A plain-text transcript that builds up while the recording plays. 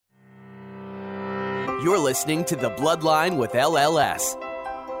You're listening to The Bloodline with LLS.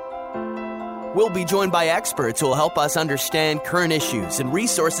 We'll be joined by experts who will help us understand current issues and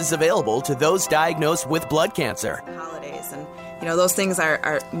resources available to those diagnosed with blood cancer. Holidays and, those things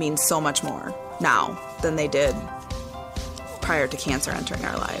mean so much more now than they did prior to cancer entering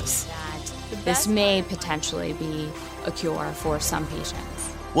our lives. This may potentially be a cure for some patients.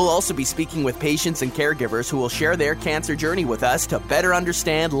 We'll also be speaking with patients and caregivers who will share their cancer journey with us to better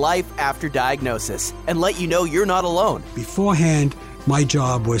understand life after diagnosis and let you know you're not alone. Beforehand, my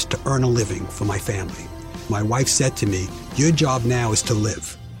job was to earn a living for my family. My wife said to me, your job now is to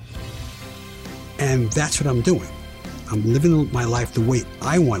live. And that's what I'm doing. I'm living my life the way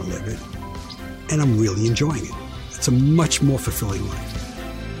I want to live it, and I'm really enjoying it. It's a much more fulfilling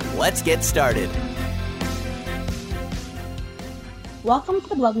life. Let's get started. Welcome to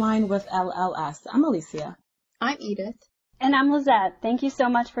The Bloodline with LLS. I'm Alicia. I'm Edith. And I'm Lizette. Thank you so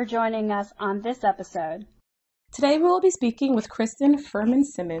much for joining us on this episode. Today we will be speaking with Kristin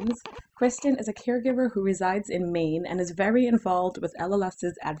Furman-Simmons. Kristin is a caregiver who resides in Maine and is very involved with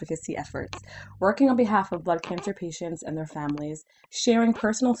LLS's advocacy efforts, working on behalf of blood cancer patients and their families, sharing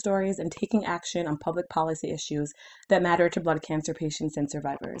personal stories and taking action on public policy issues that matter to blood cancer patients and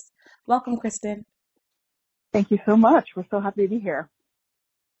survivors. Welcome, Kristin. Thank you so much. We're so happy to be here.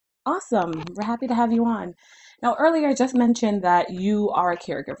 Awesome. We're happy to have you on. Now, earlier I just mentioned that you are a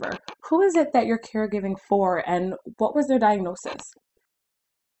caregiver. Who is it that you're caregiving for, and what was their diagnosis?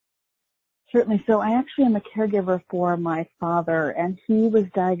 Certainly. So I actually am a caregiver for my father, and he was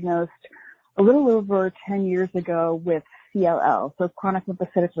diagnosed a little over 10 years ago with CLL, so chronic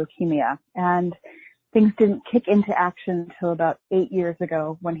lymphocytic leukemia. And things didn't kick into action until about 8 years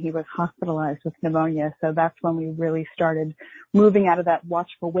ago when he was hospitalized with pneumonia. So that's when we really started moving out of that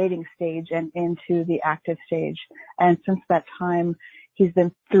watchful waiting stage and into the active stage. And since that time, he's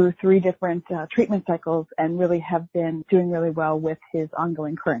been through 3 different treatment cycles and really have been doing really well with his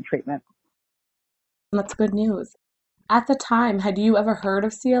ongoing current treatment. That's good news. At the time, had you ever heard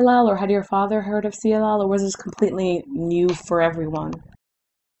of CLL, or had your father heard of CLL, or was this completely new for everyone?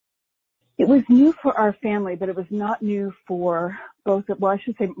 It was new for our family, but it was not new for both, well, I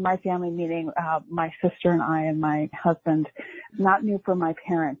should say my family, meaning my sister and I and my husband, not new for my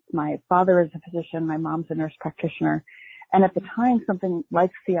parents. My father is a physician, my mom's a nurse practitioner. And at the time, something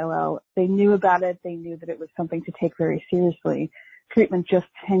like CLL, they knew about it. They knew that it was something to take very seriously. Treatment just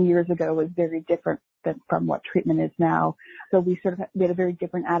 10 years ago was very different from what treatment is now. So we had a very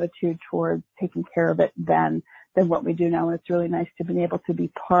different attitude towards taking care of it than what we do now. And it's really nice to be able to be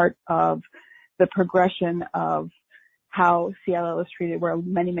part of the progression of how CLL is treated, where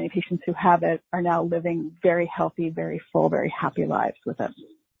many, many patients who have it are now living very healthy, very full, very happy lives with it.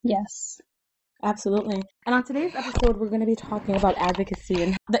 Yes. Absolutely. And on today's episode, we're going to be talking about advocacy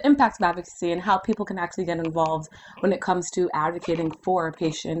and the impacts of advocacy and how people can actually get involved when it comes to advocating for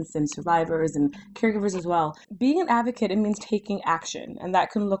patients and survivors and caregivers as well. Being an advocate, it means taking action, and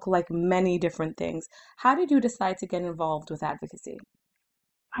that can look like many different things. How did you decide to get involved with advocacy?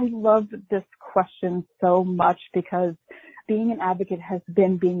 I love this question so much because being an advocate has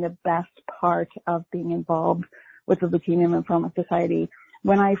been the best part of being involved with the Leukemia and Lymphoma Society.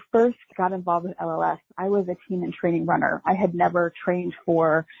 When I first got involved with LLS, I was a team and training runner. I had never trained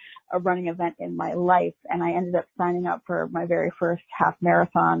for a running event in my life, and I ended up signing up for my very first half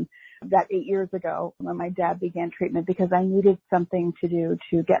marathon about 8 years ago when my dad began treatment, because I needed something to do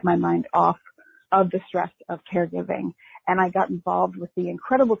to get my mind off of the stress of caregiving. And I got involved with the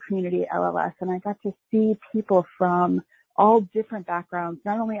incredible community at LLS, and I got to see people from all different backgrounds,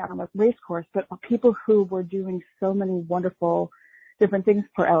 not only on the race course, but people who were doing so many wonderful different things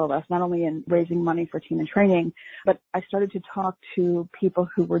for LLS, not only in raising money for team and training, but I started to talk to people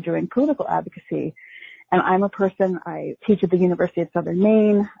who were doing political advocacy. And I'm a person, I teach at the University of Southern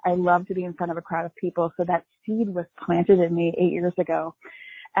Maine. I love to be in front of a crowd of people. So that seed was planted in me 8 years ago.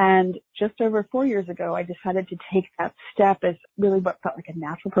 And just over 4 years ago, I decided to take that step as really what felt like a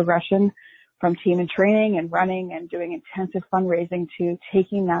natural progression from team and training and running and doing intensive fundraising to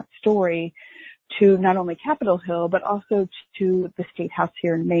taking that story to not only Capitol Hill, but also to the State House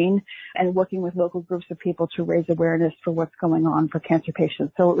here in Maine, and working with local groups of people to raise awareness for what's going on for cancer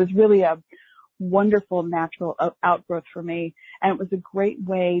patients. So it was really a wonderful natural outgrowth for me, and it was a great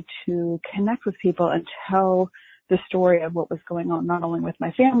way to connect with people and tell the story of what was going on, not only with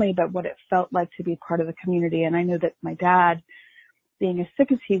my family, but what it felt like to be part of the community. And I know that my dad, being as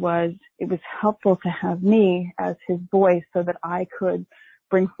sick as he was, it was helpful to have me as his voice so that I could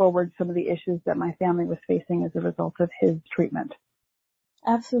bring forward some of the issues that my family was facing as a result of his treatment.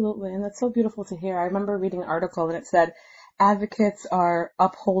 Absolutely. And that's so beautiful to hear. I remember reading an article and it said, advocates are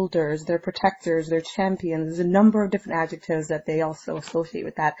upholders, they're protectors, they're champions. There's a number of different adjectives that they also associate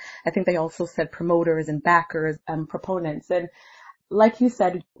with that. I think they also said promoters and backers and proponents. And like you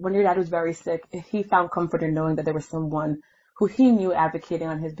said, when your dad was very sick, he found comfort in knowing that there was someone who he knew advocating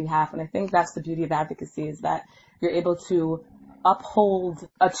on his behalf. And I think that's the beauty of advocacy, is that you're able to uphold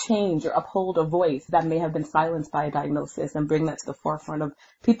a change or uphold a voice that may have been silenced by a diagnosis and bring that to the forefront of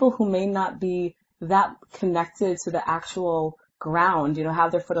people who may not be that connected to the actual ground,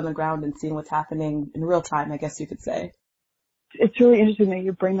 have their foot on the ground and seeing what's happening in real time, I guess you could say. It's really interesting that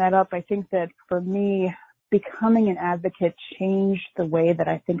you bring that up. I think that for me, becoming an advocate changed the way that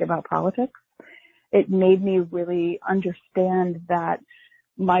I think about politics. It made me really understand that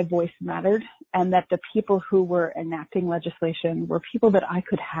my voice mattered and that the people who were enacting legislation were people that I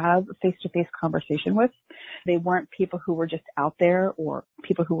could have a face-to-face conversation with. They weren't people who were just out there or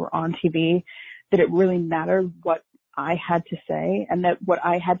people who were on TV, that it really mattered what I had to say, and that what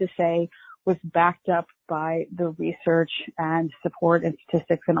I had to say was backed up by the research and support and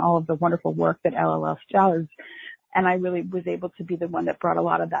statistics and all of the wonderful work that LLS does. And I really was able to be the one that brought a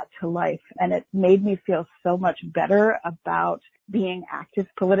lot of that to life. And it made me feel so much better about being active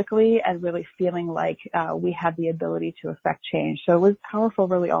politically and really feeling like we had the ability to affect change. So it was powerful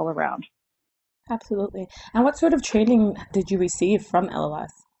really all around. Absolutely. And what sort of training did you receive from LLS?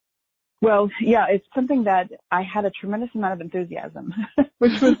 Well, yeah, it's something that I had a tremendous amount of enthusiasm,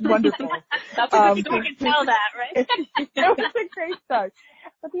 which was wonderful. That's a good we can tell that, right? It was a great start.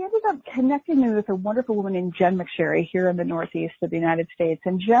 But they ended up connecting me with a wonderful woman named Jen McSherry here in the Northeast of the United States.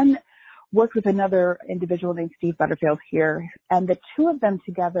 And Jen worked with another individual named Steve Butterfield here. And the two of them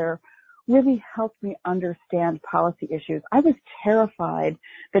together really helped me understand policy issues. I was terrified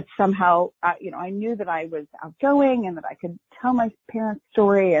that somehow, I knew that I was outgoing and that I could tell my parents'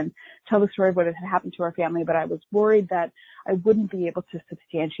 story and tell the story of what had happened to our family, but I was worried that I wouldn't be able to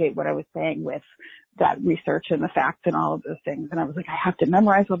substantiate what I was saying with that research and the facts and all of those things. And I was like, I have to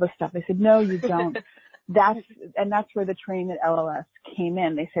memorize all this stuff. They said, no, you don't. That's where the training at LLS came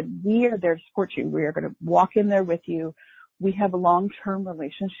in. They said, we are there to support you. We are going to walk in there with you. We have long-term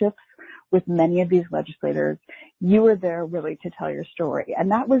relationships with many of these legislators. You are there really to tell your story.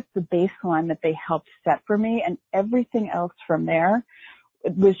 And that was the baseline that they helped set for me. And everything else from there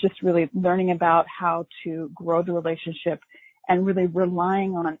was just really learning about how to grow the relationship and really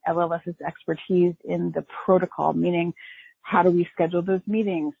relying on LLS's expertise in the protocol, meaning how do we schedule those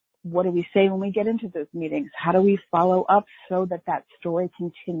meetings? What do we say when we get into those meetings? How do we follow up so that that story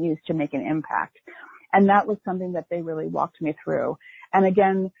continues to make an impact? And that was something that they really walked me through. And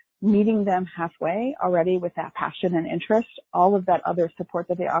again, meeting them halfway already with that passion and interest, all of that other support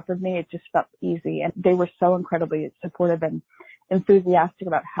that they offered me, it just felt easy. And they were so incredibly supportive and enthusiastic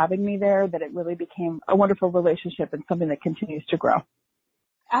about having me there that it really became a wonderful relationship and something that continues to grow.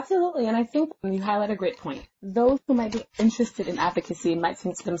 Absolutely. And I think you highlight a great point. Those who might be interested in advocacy might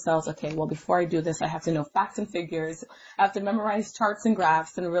think to themselves, okay, well, before I do this, I have to know facts and figures. I have to memorize charts and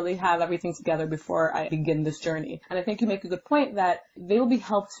graphs and really have everything together before I begin this journey. And I think you make a good point that they will be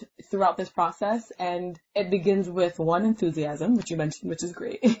helped throughout this process. And it begins with one, enthusiasm, which you mentioned, which is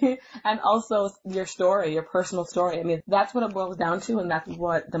great. And also your story, your personal story. I mean, that's what it boils down to. And that's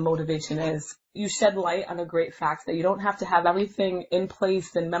what the motivation is. You shed light on a great fact that you don't have to have everything in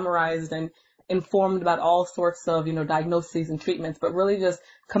place and memorized and informed about all sorts of, diagnoses and treatments, but really just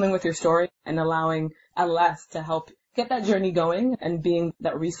coming with your story and allowing LLS to help get that journey going and being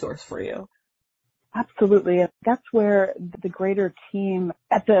that resource for you. Absolutely. That's where the greater team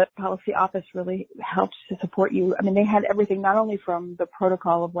at the policy office really helps to support you. I mean, they had everything, not only from the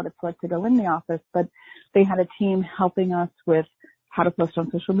protocol of what it's like to go in the office, but they had a team helping us with how to post on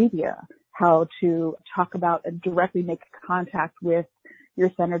social media, how to talk about and directly make contact with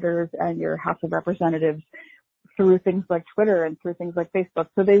your senators and your House of Representatives through things like Twitter and through things like Facebook.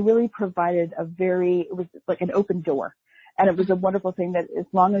 So they really provided it was like an open door. And it was a wonderful thing that as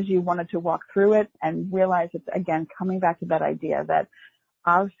long as you wanted to walk through it and realize it's, again, coming back to that idea that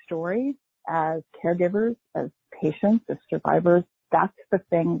our story as caregivers, as patients, as survivors, that's the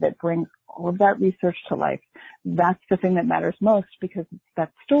thing that brings all of that research to life. That's the thing that matters most, because it's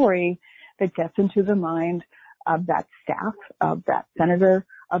that story that gets into the mind of that staff, of that senator,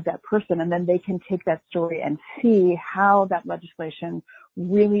 of that person, and then they can take that story and see how that legislation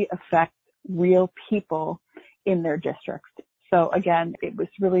really affects real people in their districts. So again, it was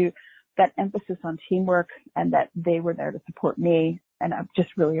really that emphasis on teamwork and that they were there to support me, and I've just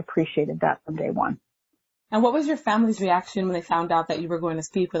really appreciated that from day one. And what was your family's reaction when they found out that you were going to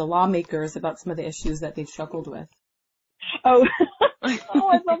speak with the lawmakers about some of the issues that they struggled with? Oh,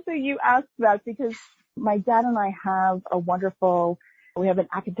 I love that you asked that, because My dad and I have we have an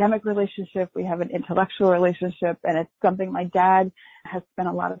academic relationship, we have an intellectual relationship, and it's something my dad has spent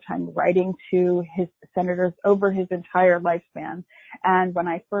a lot of time writing to his senators over his entire lifespan. And when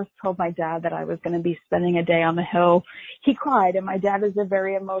I first told my dad that I was going to be spending a day on the Hill, he cried, and my dad is a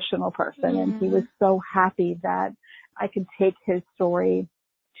very emotional person, and he was so happy that I could take his story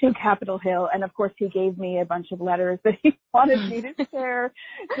to Capitol Hill. And of course, he gave me a bunch of letters that he wanted me to share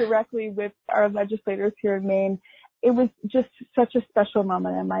directly with our legislators here in Maine. It was just such a special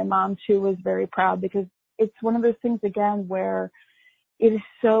moment. And my mom, too, was very proud because it's one of those things, again, where it is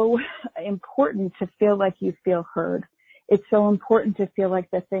so important to feel like you feel heard. It's so important to feel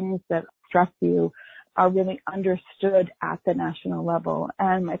like the things that stress you are really understood at the national level.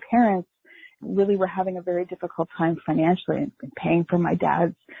 And my parents really were having a very difficult time financially and paying for my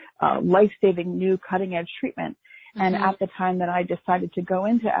dad's life-saving new cutting-edge treatment. And at the time that I decided to go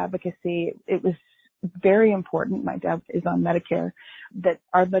into advocacy, it was very important, my dad is on Medicare, that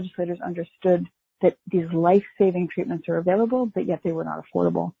our legislators understood that these life-saving treatments are available, but yet they were not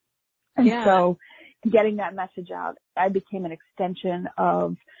affordable. And so getting that message out, I became an extension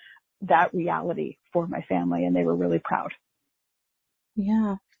of that reality for my family, and they were really proud.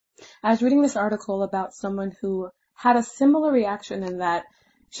 Yeah. I was reading this article about someone who had a similar reaction in that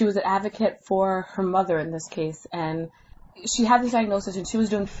she was an advocate for her mother in this case, and she had this diagnosis and she was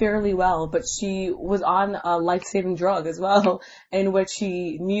doing fairly well, but she was on a life-saving drug as well, in which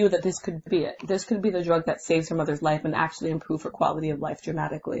she knew that this could be it. This could be the drug that saves her mother's life and actually improve her quality of life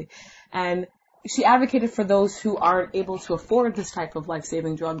dramatically. And she advocated for those who aren't able to afford this type of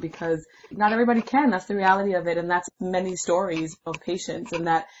life-saving drug because not everybody can. That's the reality of it. And that's many stories of patients, and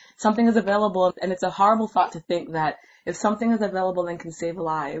that something is available. And it's a horrible thought to think that if something is available and can save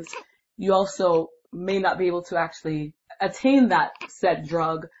lives, you also may not be able to actually attain that said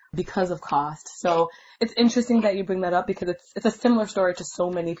drug because of cost. So it's interesting that you bring that up because it's a similar story to so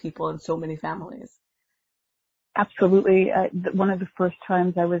many people and so many families. Absolutely. One of the first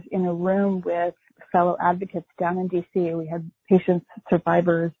times I was in a room with fellow advocates down in D.C., we had patients,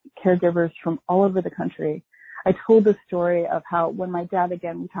 survivors, caregivers from all over the country. I told the story of how when my dad,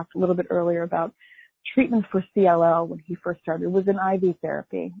 again, we talked a little bit earlier about treatment for CLL when he first started, was an IV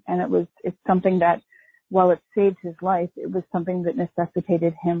therapy. And it's something that, while it saved his life, it was something that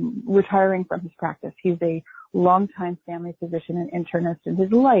necessitated him retiring from his practice. He's a longtime family physician and internist, and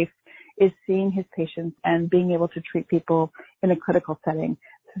his life is seeing his patients and being able to treat people in a critical setting.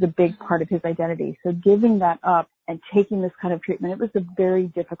 This is a big part of his identity. So giving that up and taking this kind of treatment, it was a very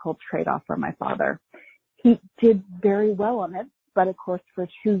difficult trade-off for my father. He did very well on it, but of course for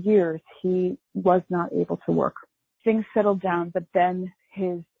 2 years he was not able to work. Things settled down, but then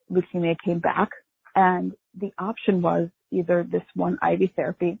his leukemia came back, and the option was either this one IV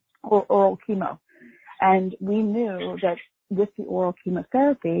therapy or oral chemo. And we knew that with the oral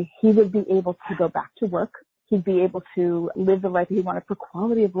chemotherapy, he would be able to go back to work. He'd be able to live the life he wanted for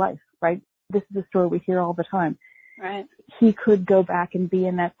quality of life, right? This is a story we hear all the time. Right. He could go back and be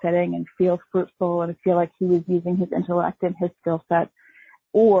in that setting and feel fruitful and feel like he was using his intellect and his skill set.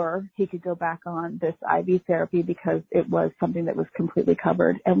 Or he could go back on this IV therapy because it was something that was completely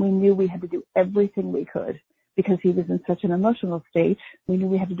covered. And we knew we had to do everything we could because he was in such an emotional state. We knew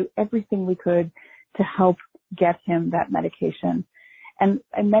we had to do everything we could to help get him that medication. And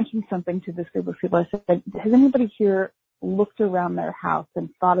I mentioned something to this group of people. I said, has anybody here looked around their house and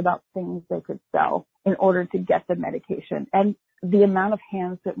thought about things they could sell in order to get the medication? And the amount of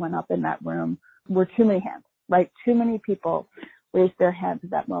hands that went up in that room were too many hands, right? Too many people raised their hands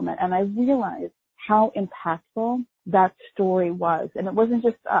at that moment. And I realized how impactful that story was. And it wasn't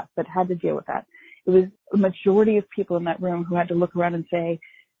just us that had to deal with that. It was a majority of people in that room who had to look around and say,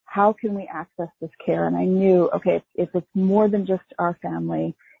 how can we access this care? And I knew, okay, if it's more than just our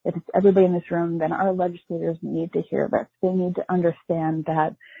family, if it's everybody in this room, then our legislators need to hear this. They need to understand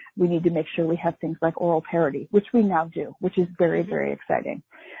that we need to make sure we have things like oral parity, which we now do, which is very, very exciting.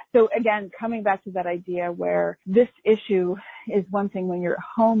 So again, coming back to that idea where this issue is one thing when you're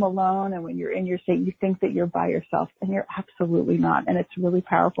home alone and when you're in your state, you think that you're by yourself, and you're absolutely not. And it's really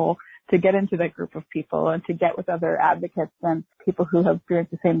powerful to get into that group of people and to get with other advocates and people who have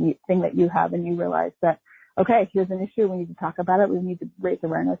experienced the same thing that you have, and you realize that, okay, here's an issue, we need to talk about it, we need to raise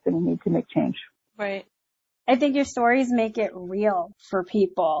awareness, and we need to make change. Right. I think your stories make it real for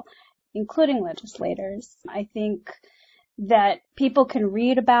people, including legislators. I think that people can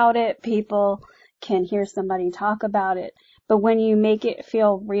read about it, people can hear somebody talk about it, but when you make it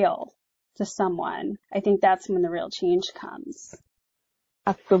feel real to someone, I think that's when the real change comes.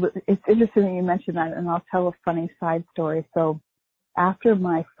 Absolutely. It's interesting that you mentioned that, and I'll tell a funny side story. So after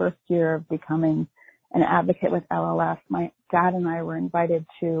my first year of becoming an advocate with LLS, my dad and I were invited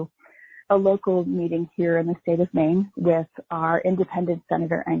to a local meeting here in the state of Maine with our independent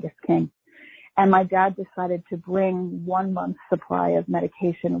Senator Angus King. And my dad decided to bring 1 month's supply of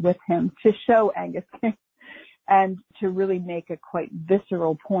medication with him to show Angus King and to really make a quite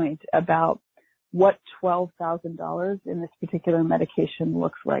visceral point about what $12,000 in this particular medication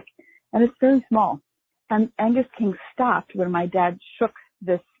looks like. And it's very small. And Angus King stopped when my dad shook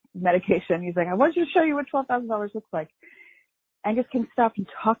this medication. He's like, I want you to show you what $12,000 looks like. Angus King stopped and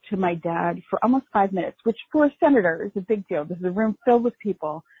talked to my dad for almost 5 minutes, which for a senator is a big deal. This is a room filled with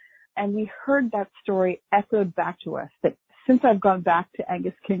people. And we heard that story echoed back to us that since I've gone back to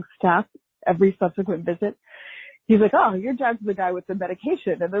Angus King's staff every subsequent visit, he's like, oh, your dad's the guy with the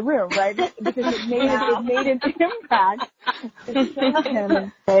medication in the room, right? Because it made an impact to show him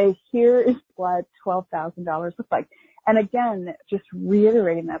and say, here is what $12,000 looks like. And again, just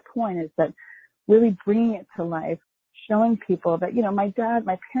reiterating that point is that really bringing it to life, showing people that, you know, my dad,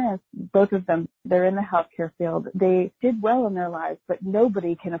 my parents, both of them, they're in the healthcare field. They did well in their lives, but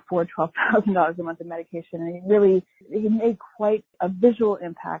nobody can afford $12,000 a month of medication. And he made quite a visual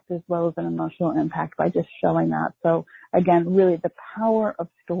impact as well as an emotional impact by just showing that. So again, really the power of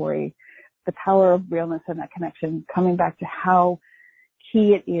story, the power of realness and that connection, coming back to how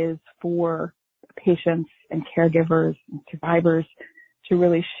key it is for patients and caregivers and survivors to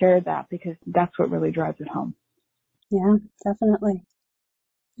really share that, because that's what really drives it home. Yeah, definitely.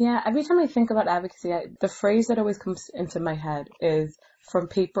 Yeah, every time I think about advocacy, the phrase that always comes into my head is from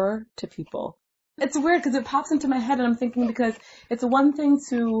paper to people. It's weird because it pops into my head and I'm thinking, because it's one thing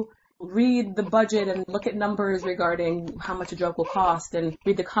to read the budget and look at numbers regarding how much a drug will cost and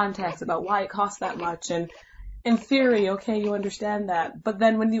read the context about why it costs that much. And in theory, okay, you understand that. But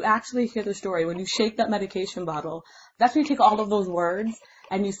then when you actually hear the story, when you shake that medication bottle, that's when you take all of those words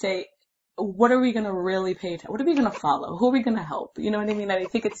and you say, what are we going to really pay attention? What are we going to follow? Who are we going to help? You know what I mean? And I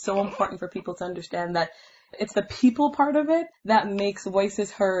think it's so important for people to understand that it's the people part of it that makes voices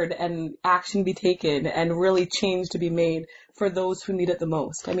heard and action be taken and really change to be made for those who need it the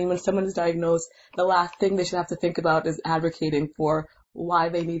most. I mean, when someone is diagnosed, the last thing they should have to think about is advocating for why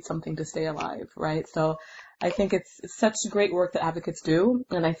they need something to stay alive, right? So I think it's such great work that advocates do.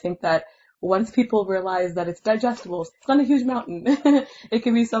 And I think that once people realize that it's digestible, it's not a huge mountain. It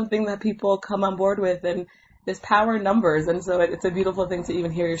can be something that people come on board with, and there's power in numbers. And so it's a beautiful thing to even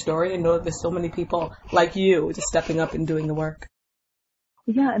hear your story and know that there's so many people like you just stepping up and doing the work.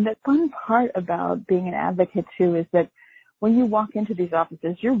 Yeah, and the fun part about being an advocate too is that when you walk into these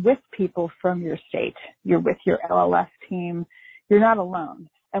offices, you're with people from your state. You're with your LLS team. You're not alone.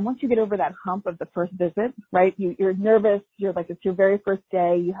 And once you get over that hump of the first visit, right, you're nervous. You're like, it's your very first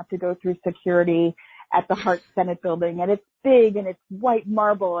day. You have to go through security at the Hart Senate building, and it's big and it's white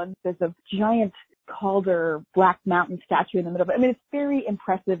marble, and there's a giant Calder Black Mountain statue in the middle of it. I mean, it's very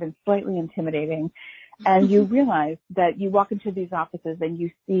impressive and slightly intimidating. And you realize that you walk into these offices and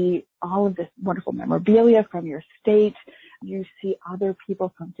you see all of this wonderful memorabilia from your state. You see other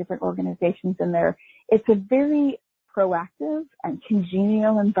people from different organizations in there. It's a very proactive and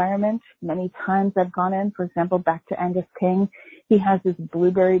congenial environment. Many times I've gone in, for example, back to Angus King. He has this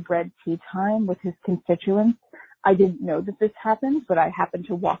blueberry bread tea time with his constituents. I didn't know that this happened, but I happened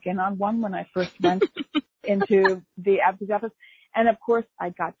to walk in on one when I first went into the advocacy office. And of course, I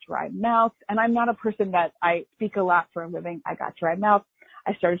got dry mouth. And I'm not a person that I speak a lot for a living. I got dry mouth.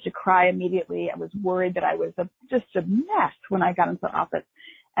 I started to cry immediately. I was worried that I was just a mess when I got into the office.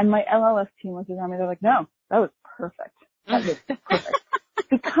 And my LLS team was around me. They're like, no, that was perfect. That was perfect.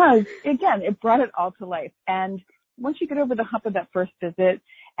 Because, again, it brought it all to life. And once you get over the hump of that first visit,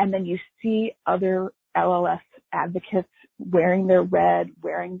 and then you see other LLS advocates wearing their red,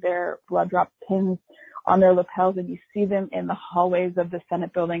 wearing their blood drop pins on their lapels, and you see them in the hallways of the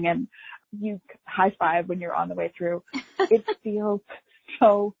Senate building, and you high five when you're on the way through, it feels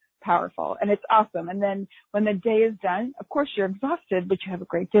so powerful, and it's awesome. And then when the day is done, of course you're exhausted, but you have a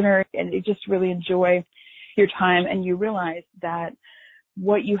great dinner and you just really enjoy your time, and you realize that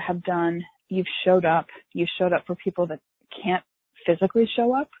what you have done, you've showed up for people that can't physically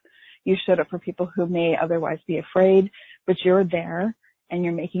show up. You showed up for people who may otherwise be afraid, but you're there and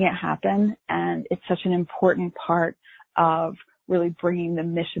you're making it happen. And it's such an important part of really bringing the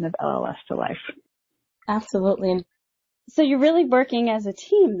mission of LLS to life. Absolutely. So you're really working as a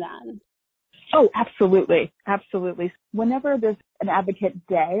team then? Oh, absolutely. Absolutely. Whenever there's an advocate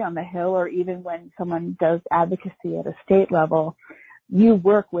day on the Hill, or even when someone does advocacy at a state level, you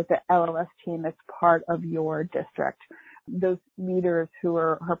work with the LLS team that's part of your district. Those leaders who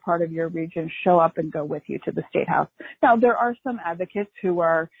are part of your region show up and go with you to the State House. Now, there are some advocates who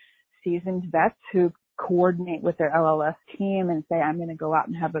are seasoned vets who coordinate with their LLS team and say, I'm going to go out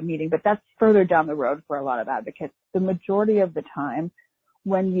and have a meeting. But that's further down the road for a lot of advocates. The majority of the time,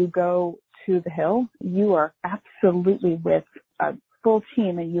 when you go to the Hill, you are absolutely with a full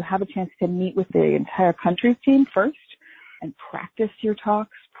team, and you have a chance to meet with the entire country's team first and practice your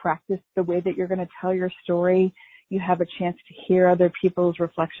talks, practice the way that you're going to tell your story. You have a chance to hear other people's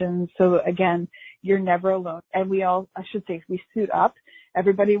reflections. So again, you're never alone. And we suit up.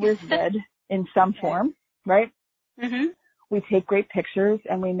 Everybody wears red in some form, right? Mm-hmm. We take great pictures,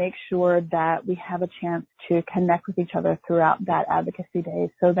 and we make sure that we have a chance to connect with each other throughout that advocacy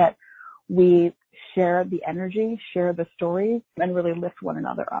day so that we share the energy, share the stories, and really lift one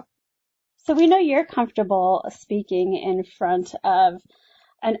another up. So we know you're comfortable speaking in front of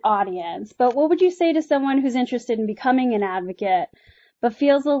an audience, but what would you say to someone who's interested in becoming an advocate but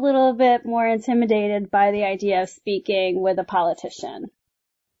feels a little bit more intimidated by the idea of speaking with a politician?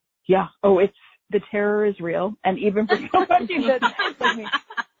 Yeah. The terror is real. And even for somebody that's like me,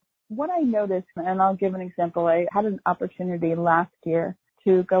 what I noticed, and I'll give an example, I had an opportunity last year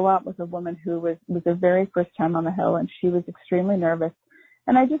to go out with a woman who was her very first time on the Hill, and she was extremely nervous.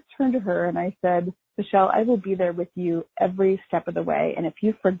 And I just turned to her and I said, Michelle, I will be there with you every step of the way. And if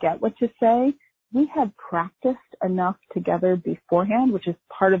you forget what to say, we have practiced enough together beforehand, which is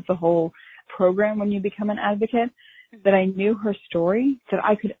part of the whole program when you become an advocate, that I knew her story, that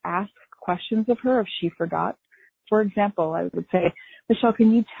I could ask questions of her if she forgot. For example, I would say, Michelle,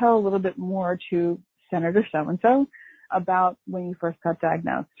 can you tell a little bit more to Senator so-and-so about when you first got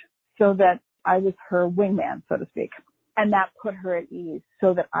diagnosed, so that I was her wingman, so to speak. And that put her at ease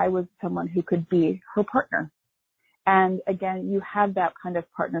so that I was someone who could be her partner. And again, you have that kind of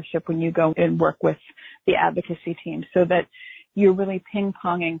partnership when you go and work with the advocacy team so that you're really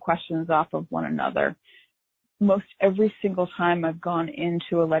ping-ponging questions off of one another. Most every single time I've gone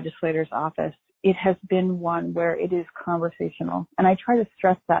into a legislator's office, it has been one where it is conversational. And I try to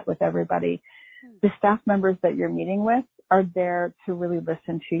stress that with everybody. The staff members that you're meeting with are there to really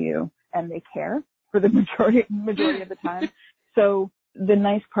listen to you, and they care for the majority of the time. So the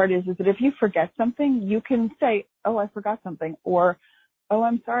nice part is that if you forget something, you can say, oh, I forgot something, or, oh,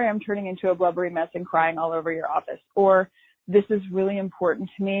 I'm sorry, I'm turning into a blubbery mess and crying all over your office, or this is really important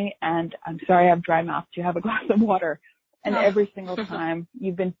to me, and I'm sorry I have dry mouth. Do you have a glass of water? And every single time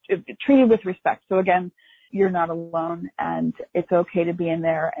you've been treated with respect. So again, you're not alone, and it's okay to be in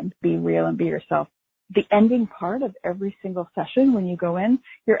there and be real and be yourself. The ending part of every single session when you go in,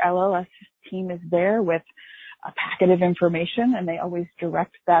 your LLS team is there with a packet of information, and they always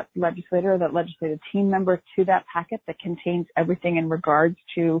direct that legislator or that legislative team member to that packet that contains everything in regards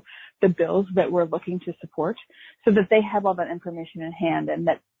to the bills that we're looking to support, so that they have all that information in hand, and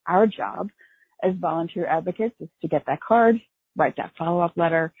that our job as volunteer advocates is to get that card, write that follow-up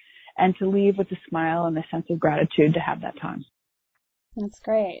letter, and to leave with a smile and a sense of gratitude to have that time. That's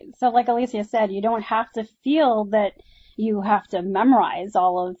great. So like Alicia said, you don't have to feel that you have to memorize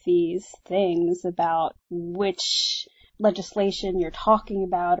all of these things about which legislation you're talking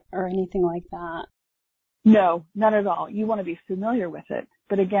about or anything like that. No, not at all. You want to be familiar with it.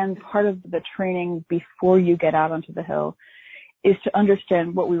 But again, part of the training before you get out onto the Hill is to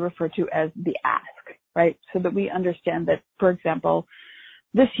understand what we refer to as the ask, right? So that we understand that, for example,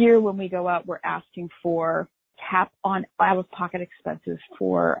 this year when we go out, we're asking for cap on out-of-pocket expenses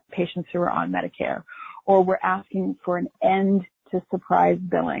for patients who are on Medicare, or we're asking for an end to surprise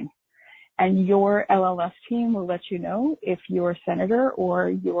billing. And your LLS team will let you know if your senator or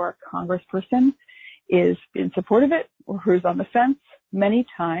your congressperson is in support of it or who's on the fence. Many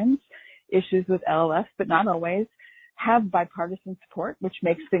times, issues with LLS, but not always, have bipartisan support, which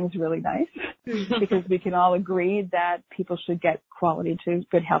makes things really nice because we can all agree that people should get quality to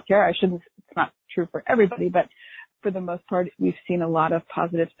good health care. It's not true for everybody, but for the most part, we've seen a lot of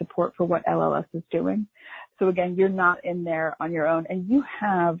positive support for what LLS is doing. So again, you're not in there on your own, and you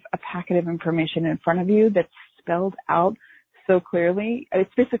have a packet of information in front of you that's spelled out so clearly.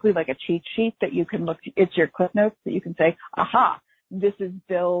 It's basically like a cheat sheet that you can look, it's your clip notes that you can say, aha, this is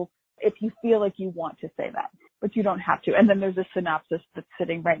Bill, if you feel like you want to say that, but you don't have to. And then there's a synopsis that's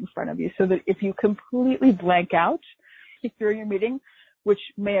sitting right in front of you so that if you completely blank out during your meeting, which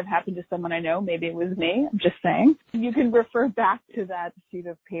may have happened to someone I know, maybe it was me, I'm just saying, you can refer back to that sheet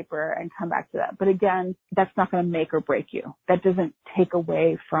of paper and come back to that. But again, that's not going to make or break you. That doesn't take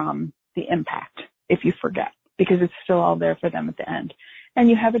away from the impact if you forget, because it's still all there for them at the end. And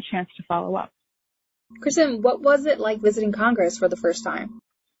you have a chance to follow up. Kristin, what was it like visiting Congress for the first time?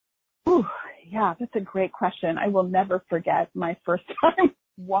 Ooh, yeah, that's a great question. I will never forget my first time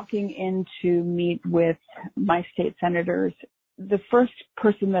walking in to meet with my state senators. the first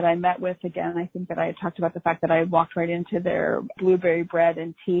person that I met with, again, I think that I had talked about the fact that I walked right into their blueberry bread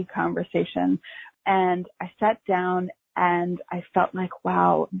and tea conversation. And I sat down and I felt like,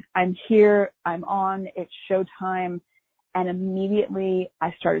 wow, I'm here, I'm on, it's showtime. And immediately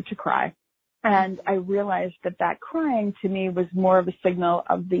I started to cry. And I realized that crying to me was more of a signal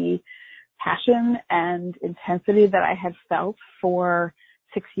of the passion and intensity that I had felt for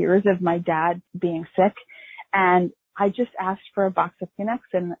 6 years of my dad being sick. And I just asked for a box of Kleenex,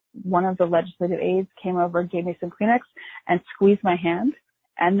 and one of the legislative aides came over and gave me some Kleenex and squeezed my hand.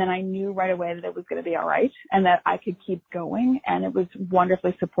 And then I knew right away that it was going to be all right and that I could keep going. And it was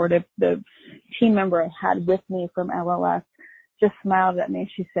wonderfully supportive. The team member I had with me from LLS just smiled at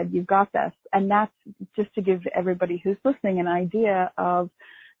me. She said, "You've got this." And that's just to give everybody who's listening an idea of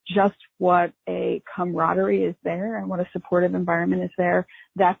just what a camaraderie is there and what a supportive environment is there.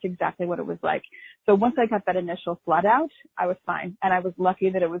 That's exactly what it was like. So once I got that initial flood out, I was fine. And I was lucky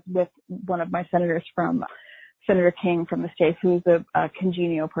that it was with one of my senators from Senator King from the state, who's a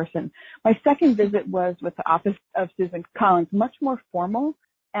congenial person. My second visit was with the office of Susan Collins, much more formal.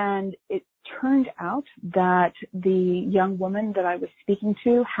 And it turned out that the young woman that I was speaking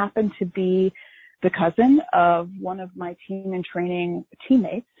to happened to be the cousin of one of my team and training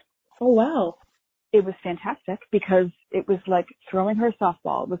teammates. Oh, wow. It was fantastic because it was like throwing her a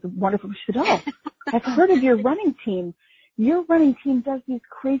softball. It was wonderful. She said, "Oh, I've heard of your running team. Your running team does these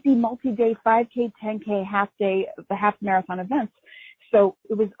crazy multi-day 5K, 10K, half marathon events." So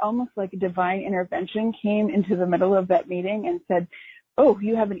it was almost like a divine intervention came into the middle of that meeting and said, "Oh,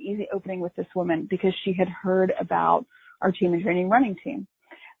 you have an easy opening with this woman," because she had heard about our team and training running team.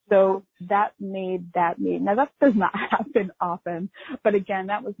 So that made that meeting. Now that does not happen often, but again,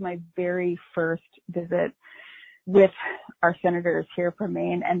 that was my very first visit with our senators here from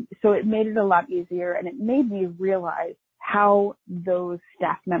Maine. And so it made it a lot easier, and it made me realize how those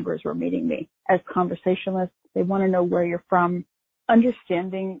staff members were meeting me as conversationalists. They want to know where you're from.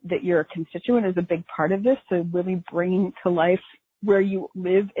 Understanding that you're a constituent is a big part of this. So really bringing to life where you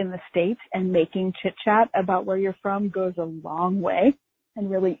live in the state and making chit chat about where you're from goes a long way, and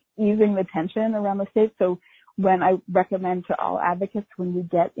really easing the tension around the state. So when I recommend to all advocates, when you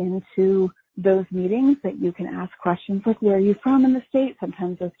get into those meetings, that you can ask questions like, "Where are you from in the state?"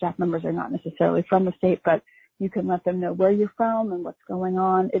 Sometimes those staff members are not necessarily from the state, but you can let them know where you're from and what's going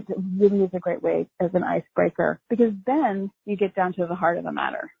on. It really is a great way as an icebreaker, because then you get down to the heart of the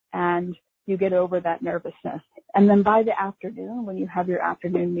matter and you get over that nervousness. And then by the afternoon, when you have your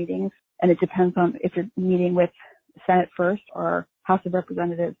afternoon meetings, and it depends on if you're meeting with Senate first or House of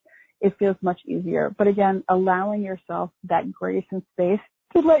Representatives, it feels much easier. But again, allowing yourself that grace and space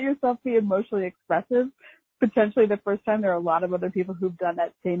to let yourself be emotionally expressive. Potentially the first time, there are a lot of other people who've done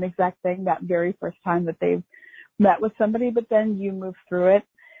that same exact thing that very first time that they've met with somebody, but then you move through it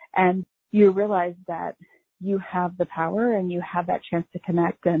and you realize that you have the power and you have that chance to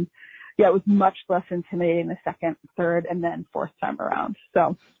connect. And yeah, it was much less intimidating the second, third, and then fourth time around.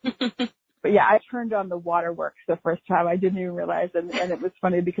 So, but yeah, I turned on the waterworks the first time. I didn't even realize. And it was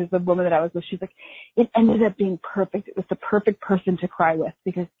funny because the woman that I was with, she's like, "It ended up being perfect. It was the perfect person to cry with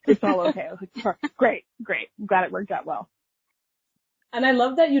because it's all okay." I was like, great. I'm glad it worked out well. And I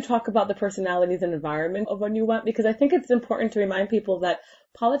love that you talk about the personalities and environment of when you went, because I think it's important to remind people that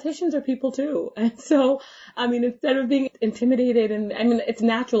politicians are people too. And so, I mean, instead of being intimidated, and I mean, it's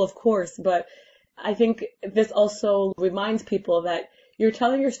natural, of course, but I think this also reminds people that you're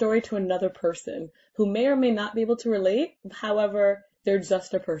telling your story to another person who may or may not be able to relate. However, they're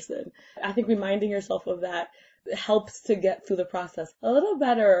just a person. I think reminding yourself of that helps to get through the process a little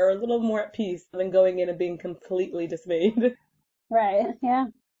better or a little more at peace than going in and being completely dismayed. Right, yeah.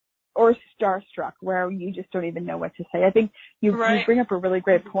 Or starstruck, where you just don't even know what to say. I think you bring up a really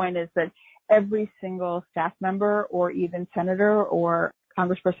great point, is that every single staff member or even senator or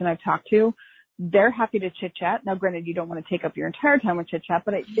congressperson I've talked to, they're happy to chit chat. Now, granted, you don't want to take up your entire time with chit chat,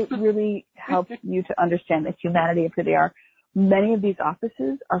 but it really helps you to understand the humanity of who they are. Many of these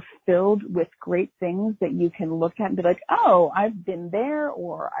offices are filled with great things that you can look at and be like, "Oh, I've been there,"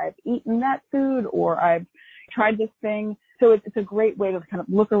 or "I've eaten that food," or "I've tried this thing." So it's a great way to kind of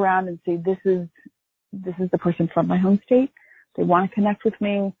look around and see, this is the person from my home state. They want to connect with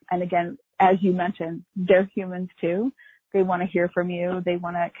me. And again, as you mentioned, they're humans too. They want to hear from you. They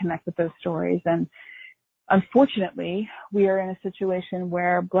want to connect with those stories. And unfortunately, we are in a situation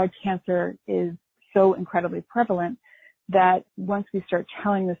where blood cancer is so incredibly prevalent that once we start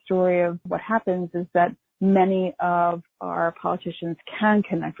telling the story of what happens, is that many of our politicians can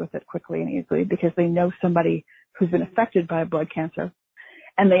connect with it quickly and easily because they know somebody who's been affected by blood cancer.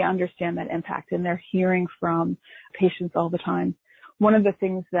 and they understand that impact, and they're hearing from patients all the time. One of the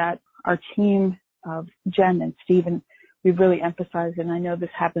things that our team of Jen and Stephen, we've really emphasized, and I know this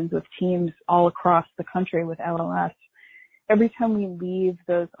happens with teams all across the country with LLS, every time we leave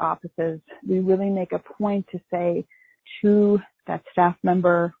those offices, we really make a point to say to that staff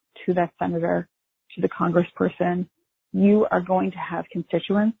member, to that senator, to the congressperson, you are going to have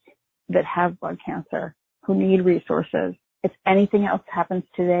constituents that have blood cancer who need resources. If anything else happens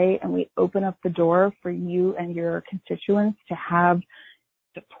today and we open up the door for you and your constituents to have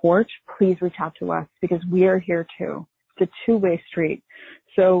support, please reach out to us because we are here too. It's a two-way street.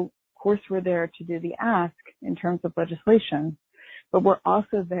 So, of course, we're there to do the ask in terms of legislation, but we're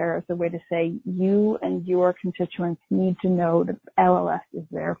also there as a way to say you and your constituents need to know that LLS is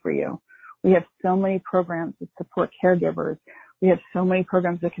there for you. We have so many programs that support caregivers. We have so many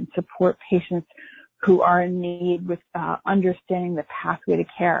programs that can support patients who are in need with understanding the pathway to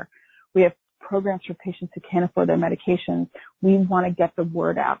care. We have programs for patients who can't afford their medications. We want to get the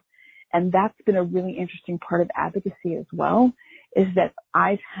word out. And that's been a really interesting part of advocacy as well, is that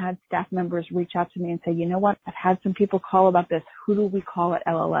I've had staff members reach out to me and say, you know what, I've had some people call about this. Who do we call at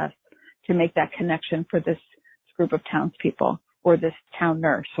LLS to make that connection for this group of townspeople or this town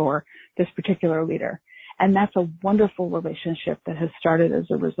nurse or this particular leader? And that's a wonderful relationship that has started as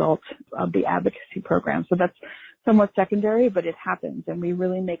a result of the advocacy program. So that's somewhat secondary, but it happens. And we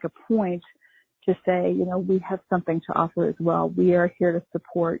really make a point to say, you know, we have something to offer as well. We are here to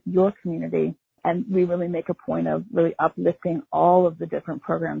support your community. And we really make a point of really uplifting all of the different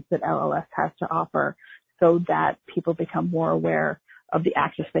programs that LLS has to offer so that people become more aware of the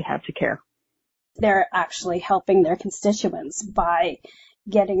access they have to care. They're actually helping their constituents by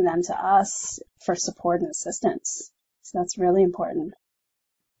getting them to us for support and assistance. So that's really important.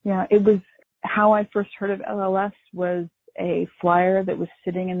 Yeah, it was how I first heard of LLS was a flyer that was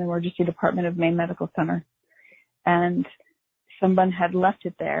sitting in the emergency department of Maine Medical Center. And someone had left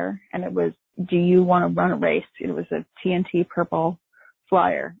it there, and it was, do you want to run a race? It was a TNT purple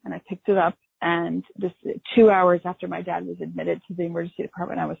flyer, and I picked it up, and just 2 hours after my dad was admitted to the emergency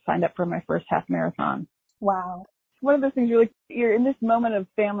department, I was signed up for my first half marathon. Wow. One of those things you're in this moment of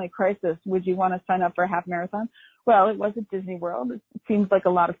family crisis. Would you want to sign up for a half marathon? Well, it was at Disney World. It seemed like a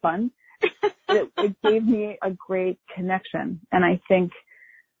lot of fun. It gave me a great connection. And I think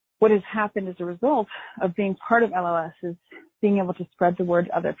what has happened as a result of being part of LLS is being able to spread the word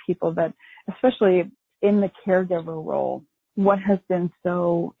to other people that, especially in the caregiver role, what has been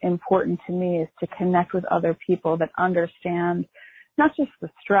so important to me is to connect with other people that understand not just the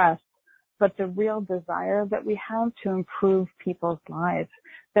stress, but the real desire that we have to improve people's lives.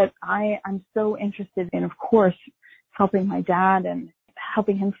 That I'm so interested in, of course, helping my dad and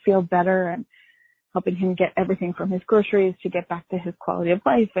helping him feel better and helping him get everything from his groceries to get back to his quality of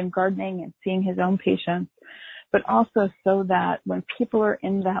life and gardening and seeing his own patients, but also so that when people are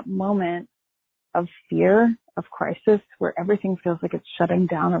in that moment of fear, of crisis, where everything feels like it's shutting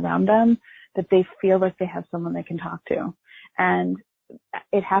down around them, that they feel like they have someone they can talk to. And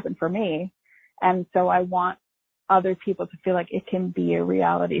it happened for me. And so I want other people to feel like it can be a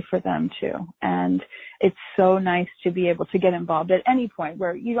reality for them too. And it's so nice to be able to get involved at any point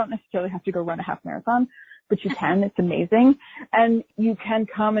where you don't necessarily have to go run a half marathon, but you can. It's amazing. And you can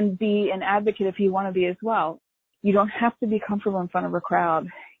come and be an advocate if you want to be as well. You don't have to be comfortable in front of a crowd.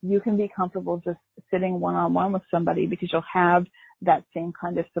 You can be comfortable just sitting one-on-one with somebody because you'll have that same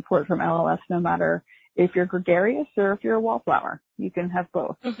kind of support from LLS no matter if you're gregarious or if you're a wallflower. You can have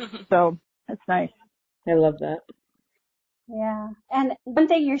both. So it's nice. I love that. Yeah. And one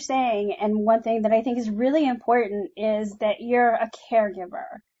thing you're saying, and one thing that I think is really important, is that you're a caregiver.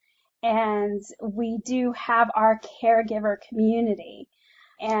 And we do have our caregiver community.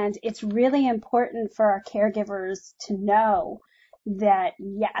 And it's really important for our caregivers to know that,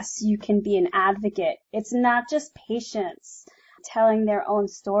 yes, you can be an advocate. It's not just patients telling their own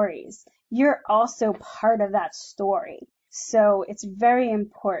stories. You're also part of that story. So it's very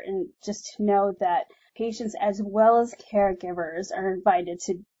important just to know that patients as well as caregivers are invited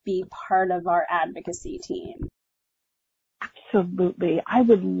to be part of our advocacy team. Absolutely. I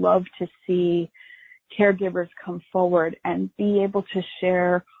would love to see caregivers come forward and be able to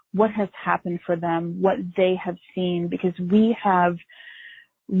share what has happened for them, what they have seen, because we have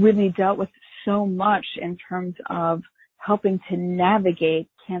really dealt with so much in terms of helping to navigate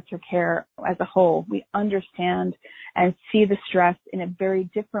cancer care as a whole. We understand and see the stress in a very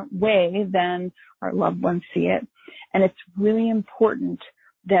different way than our loved ones see it. And it's really important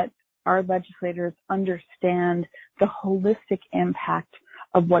that our legislators understand the holistic impact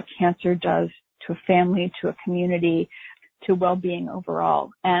of what cancer does to a family, to a community, to well-being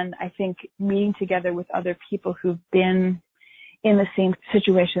overall. And I think meeting together with other people who've been in the same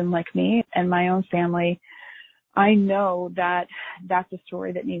situation like me and my own family, I know that that's a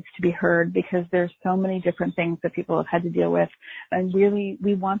story that needs to be heard, because there's so many different things that people have had to deal with. And really,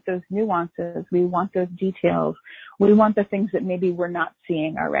 we want those nuances. We want those details. We want the things that maybe we're not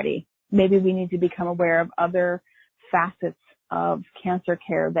seeing already. Maybe we need to become aware of other facets of cancer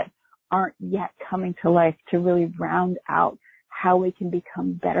care that aren't yet coming to life to really round out how we can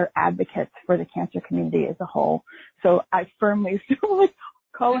become better advocates for the cancer community as a whole. So I firmly feel like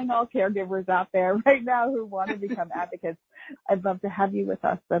calling all caregivers out there right now who want to become advocates. I'd love to have you with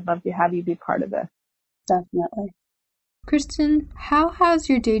us. I'd love to have you be part of this. Definitely. Kristin, how has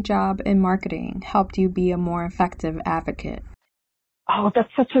your day job in marketing helped you be a more effective advocate? Oh, that's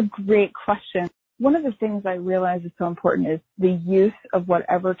such a great question. One of the things I realize is so important is the use of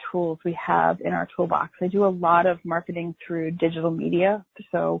whatever tools we have in our toolbox. I do a lot of marketing through digital media,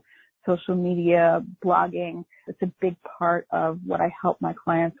 so social media, blogging. It's a big part of what I help my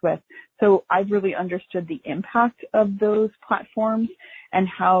clients with. So I've really understood the impact of those platforms and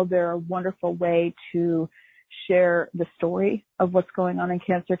how they're a wonderful way to share the story of what's going on in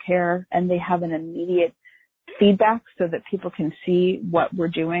cancer care, and they have an immediate feedback so that people can see what we're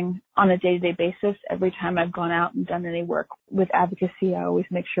doing on a day-to-day basis. Every time I've gone out and done any work with advocacy, I always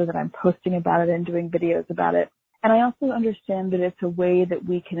make sure that I'm posting about it and doing videos about it. And I also understand that it's a way that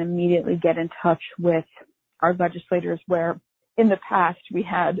we can immediately get in touch with our legislators, where in the past we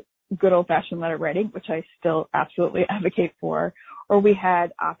had good old-fashioned letter writing, which I still absolutely advocate for, or we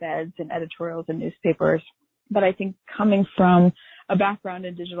had op-eds and editorials in newspapers. But I think coming from a background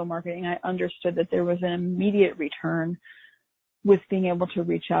in digital marketing, I understood that there was an immediate return with being able to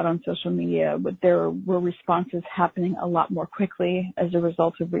reach out on social media. There were responses happening a lot more quickly as a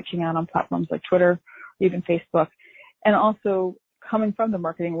result of reaching out on platforms like Twitter, or even Facebook. And also coming from the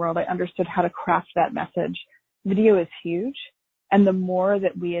marketing world, I understood how to craft that message. Video is huge. And the more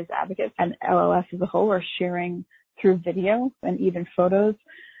that we as advocates and LLS as a whole are sharing through video and even photos,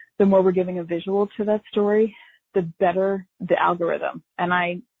 the more we're giving a visual to that story, the better the algorithm.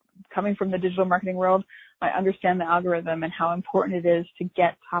 And coming from the digital marketing world, I understand the algorithm and how important it is to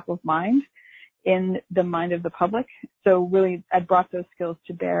get top of mind in the mind of the public. So really, I brought those skills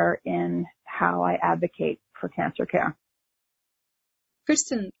to bear in how I advocate for cancer care.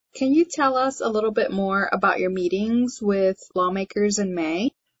 Kristin, can you tell us a little bit more about your meetings with lawmakers in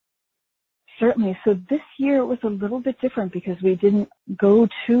May? Certainly. So this year was a little bit different because we didn't go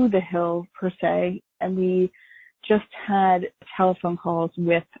to the Hill per se, and we just had telephone calls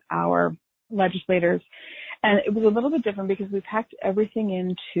with our legislators. And it was a little bit different because we packed everything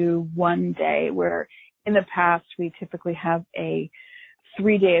into one day, where in the past we typically have a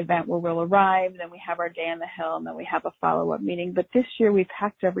 3-day event where we'll arrive, then we have our day on the Hill, and then we have a follow-up meeting. But this year we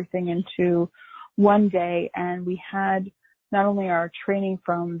packed everything into one day, and we had not only our training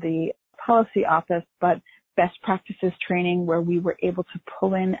from the policy office, but best practices training, where we were able to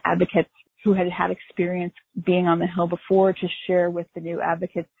pull in advocates who had had experience being on the Hill before to share with the new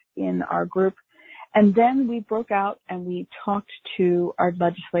advocates in our group. And then we broke out and we talked to our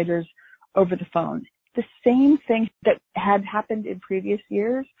legislators over the phone. The same thing that had happened in previous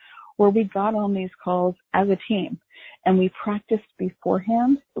years, where we got on these calls as a team and we practiced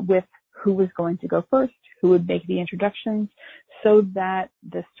beforehand with who was going to go first, who would make the introductions, so that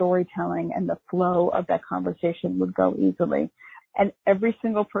the storytelling and the flow of that conversation would go easily. And every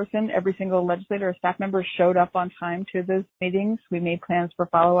single person, every single legislator or staff member showed up on time to those meetings. We made plans for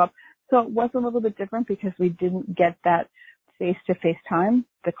follow-up. So it was a little bit different because we didn't get that face-to-face time.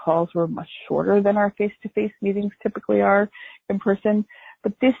 The calls were much shorter than our face-to-face meetings typically are in person.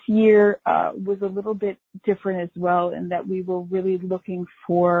 But this year was a little bit different as well, in that we were really looking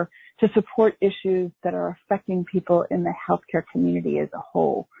to support issues that are affecting people in the healthcare community as a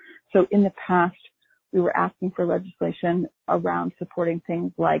whole. So in the past, we were asking for legislation around supporting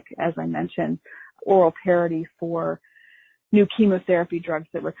things like, as I mentioned, oral parity for new chemotherapy drugs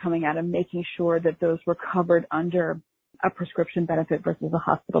that were coming out, and making sure that those were covered under a prescription benefit versus a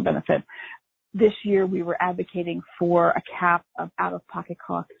hospital benefit. This year, we were advocating for a cap of out-of-pocket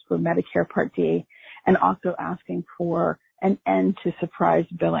costs for Medicare Part D, and also asking for an end to surprise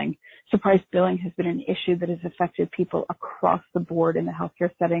billing. Surprise billing has been an issue that has affected people across the board in the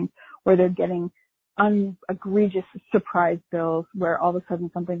healthcare setting, where they're getting egregious surprise bills, where all of a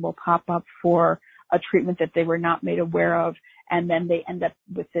sudden something will pop up for a treatment that they were not made aware of, and then they end up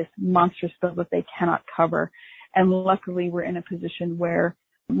with this monstrous bill that they cannot cover. And luckily, we're in a position where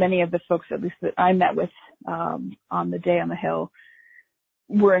many of the folks, at least that I met with on the day on the Hill,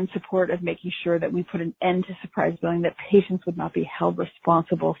 were in support of making sure that we put an end to surprise billing, that patients would not be held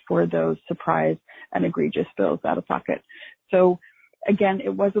responsible for those surprise and egregious bills out of pocket. So again, it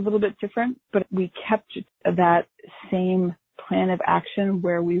was a little bit different, but we kept that same plan of action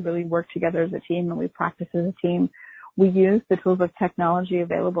where we really work together as a team and we practice as a team. We use the tools of technology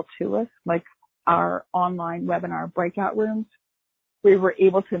available to us, like our online webinar breakout rooms. We were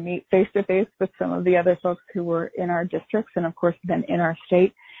able to meet face-to-face with some of the other folks who were in our districts and, of course, then in our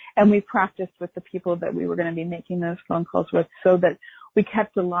state. And we practiced with the people that we were going to be making those phone calls with so that we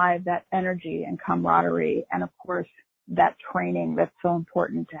kept alive that energy and camaraderie and, of course, that training that's so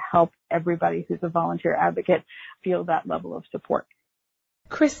important to help everybody who's a volunteer advocate feel that level of support.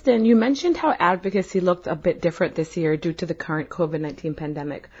 Kristin, you mentioned how advocacy looked a bit different this year due to the current COVID-19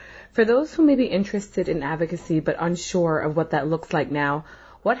 pandemic. For those who may be interested in advocacy but unsure of what that looks like now,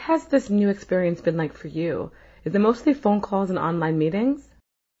 what has this new experience been like for you? Is it mostly phone calls and online meetings?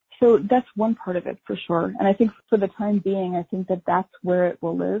 So that's one part of it for sure. And I think for the time being, I think that that's where it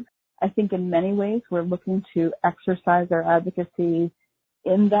will live. I think in many ways we're looking to exercise our advocacy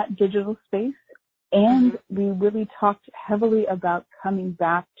in that digital space. And we really talked heavily about coming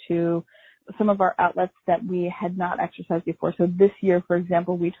back to some of our outlets that we had not exercised before. So this year, for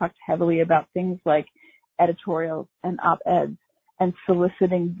example, we talked heavily about things like editorials and op-eds and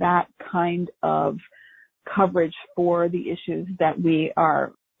soliciting that kind of coverage for the issues that we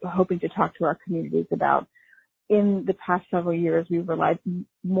are hoping to talk to our communities about. In the past several years, we've relied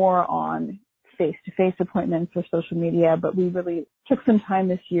more on face-to-face appointments or social media, but we really took some time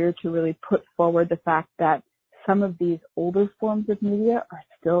this year to really put forward the fact that some of these older forms of media are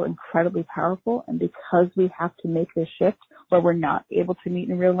still incredibly powerful. And because we have to make this shift where we're not able to meet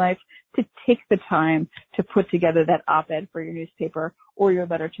in real life, to take the time to put together that op-ed for your newspaper or your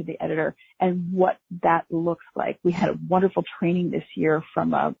letter to the editor and what that looks like. We had a wonderful training this year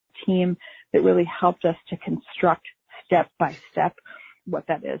from a team that really helped us to construct step by step what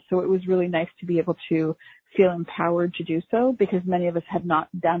that is. So it was really nice to be able to feel empowered to do so because many of us had not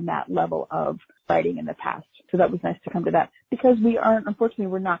done that level of writing in the past. So that was nice to come to that because unfortunately,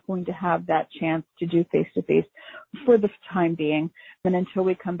 we're not going to have that chance to do face-to-face for the time being. And until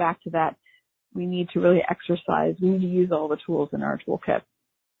we come back to that, we need to really exercise. We need to use all the tools in our toolkit.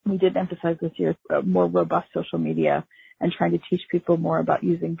 We did emphasize this year more robust social media and trying to teach people more about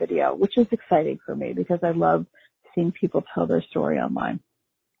using video, which is exciting for me because I love seeing people tell their story online.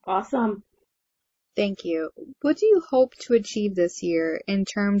 Awesome. Thank you. What do you hope to achieve this year in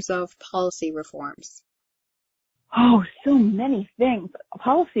terms of policy reforms? Oh, so many things.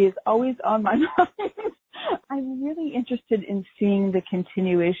 Policy is always on my mind. I'm really interested in seeing the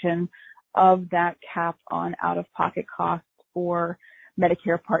continuation of that cap on out-of-pocket costs for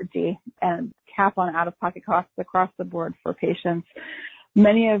Medicare Part D and cap on out-of-pocket costs across the board for patients.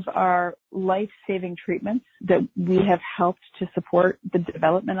 Many of our life-saving treatments that we have helped to support the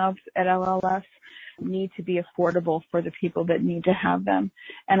development of at LLS need to be affordable for the people that need to have them.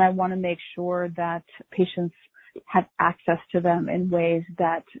 And I want to make sure that patients have access to them in ways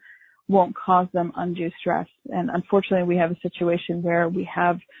that won't cause them undue stress. And unfortunately, we have a situation where we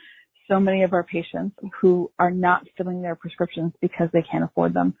have so many of our patients who are not filling their prescriptions because they can't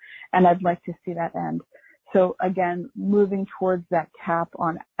afford them. And I'd like to see that end. So again, moving towards that cap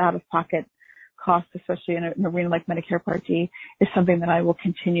on out-of-pocket costs, especially in an arena like Medicare Part D, is something that I will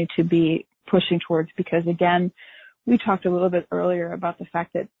continue to be pushing towards because, again, we talked a little bit earlier about the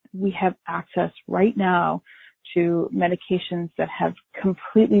fact that we have access right now to medications that have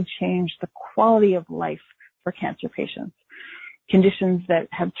completely changed the quality of life for cancer patients, conditions that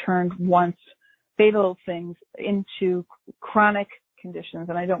have turned once fatal things into chronic conditions.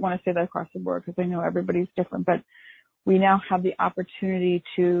 And I don't want to say that across the board because I know everybody's different, but we now have the opportunity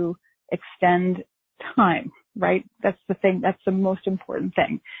to extend time, right? That's the thing. That's the most important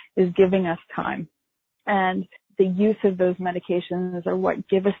thing, is giving us time. And the use of those medications are what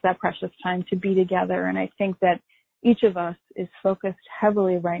give us that precious time to be together. And I think that each of us is focused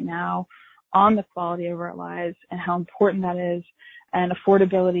heavily right now on the quality of our lives and how important that is. And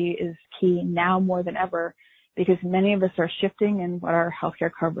affordability is key now more than ever because many of us are shifting in what our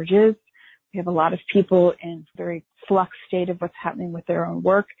healthcare coverage is. We have a lot of people in very flux state of what's happening with their own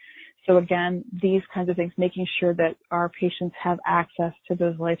work. So again, these kinds of things, making sure that our patients have access to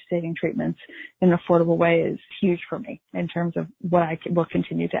those life-saving treatments in an affordable way is huge for me in terms of what I will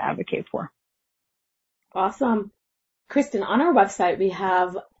continue to advocate for. Awesome. Kristin, on our website, we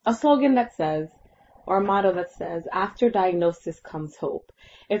have a slogan that says, or a motto that says, after diagnosis comes hope.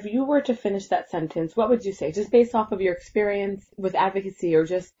 If you were to finish that sentence, what would you say? Just based off of your experience with advocacy or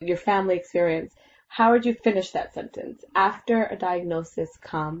just your family experience, How would you finish that sentence? After a diagnosis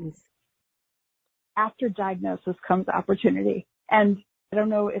comes. After diagnosis comes opportunity. And I don't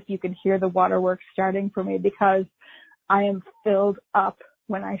know if you can hear the waterworks starting for me because I am filled up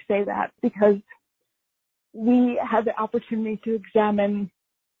when I say that, because we had the opportunity to examine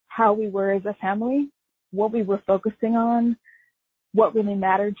how we were as a family, what we were focusing on, what really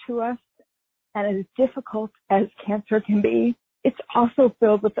mattered to us. And as difficult as cancer can be, it's also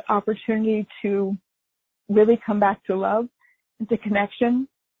filled with the opportunity to really come back to love and to connection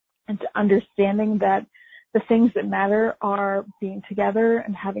and to understanding that the things that matter are being together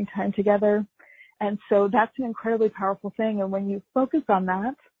and having time together. And so that's an incredibly powerful thing. And when you focus on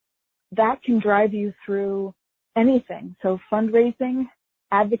that, that can drive you through anything. So fundraising,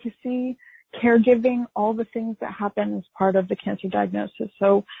 advocacy, caregiving, all the things that happen as part of the cancer diagnosis.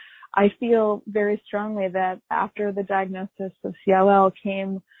 So I feel very strongly that after the diagnosis of CLL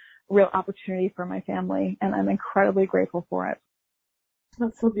came real opportunity for my family, and I'm incredibly grateful for it.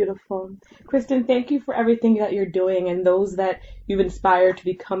 That's so beautiful. Kristin, thank you for everything that you're doing and those that you've inspired to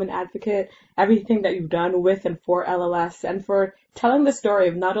become an advocate, everything that you've done with and for LLS, and for telling the story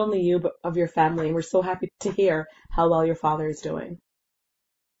of not only you, but of your family. And we're so happy to hear how well your father is doing.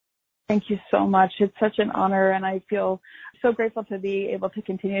 Thank you so much. It's such an honor, and I feel so grateful to be able to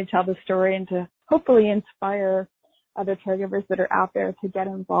continue to tell the story and to hopefully inspire other caregivers that are out there to get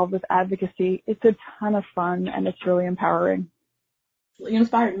involved with advocacy. It's a ton of fun, and it's really empowering. You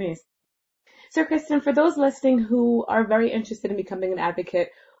inspired me. So, Kristin, for those listening who are very interested in becoming an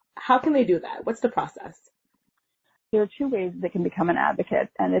advocate, how can they do that? What's the process? There are two ways they can become an advocate,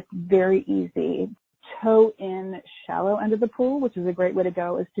 and it's very easy. Toe in shallow end of the pool, which is a great way to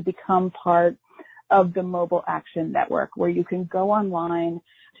go, is to become part of the Mobile Action Network, where you can go online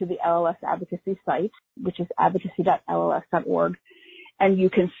to the LLS advocacy site, which is advocacy.lls.org, and you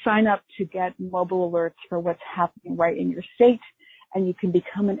can sign up to get mobile alerts for what's happening right in your state, and you can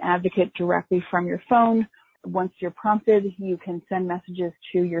become an advocate directly from your phone. Once you're prompted, you can send messages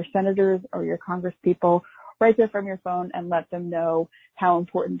to your senators or your congresspeople right there from your phone and let them know how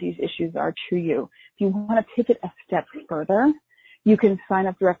important these issues are to you. If you want to take it a step further, you can sign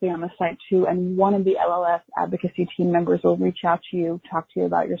up directly on the site too, and one of the LLS advocacy team members will reach out to you, talk to you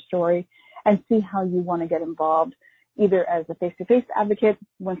about your story, and see how you want to get involved, either as a face-to-face advocate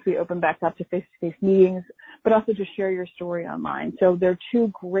once we open back up to face-to-face meetings, but also to share your story online. So there are two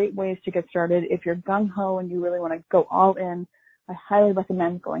great ways to get started. If you're gung-ho and you really want to go all in, I highly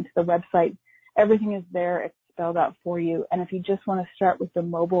recommend going to the website. Everything is there. It's spelled out for you. And if you just want to start with the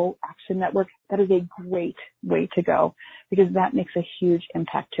Mobile Action Network, that is a great way to go because that makes a huge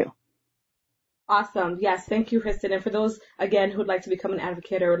impact too. Awesome. Yes. Thank you, Kristin. And for those, again, who would like to become an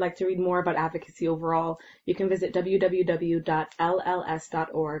advocate or would like to read more about advocacy overall, you can visit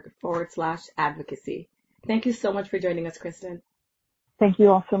www.lls.org/advocacy. Thank you so much for joining us, Kristin. Thank you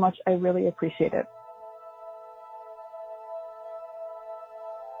all so much. I really appreciate it.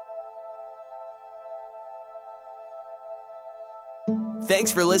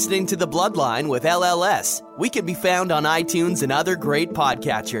 Thanks for listening to The Bloodline with LLS. We can be found on iTunes and other great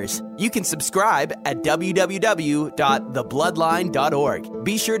podcatchers. You can subscribe at www.thebloodline.org.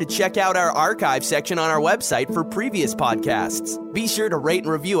 Be sure to check out our archive section on our website for previous podcasts. Be sure to rate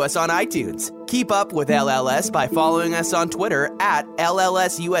and review us on iTunes. Keep up with LLS by following us on Twitter at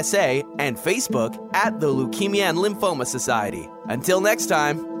LLSUSA and Facebook at the Leukemia and Lymphoma Society. Until next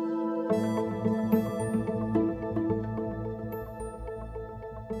time.